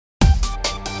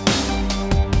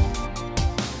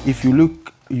If you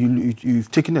look, you've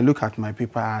taken a look at my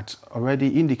paper, I had already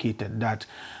indicated that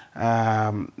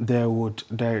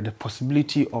the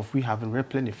possibility of we having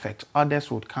rippling effect. Others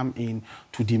would come in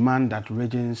to demand that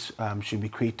regions should be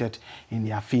created in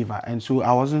their favor. And so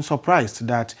I wasn't surprised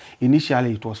that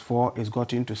initially it was 4, it's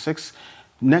got into 6.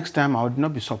 Next time, I would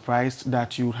not be surprised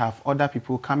that you have other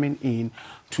people coming in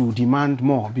to demand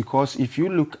more, because if you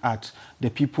look at the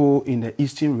people in the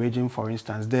eastern region, for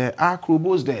instance, there are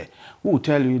Krobos there who will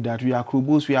tell you that we are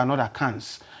Krobos, we are not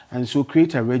Akans, and so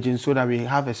create a region so that we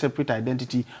have a separate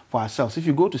identity for ourselves. If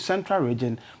you go to central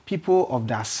region, people of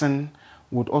Dasen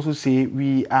would also say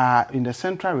we are in the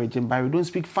central region, but we don't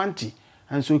speak Fanti,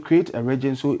 and so create a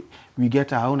region so we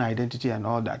get our own identity and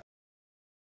all that.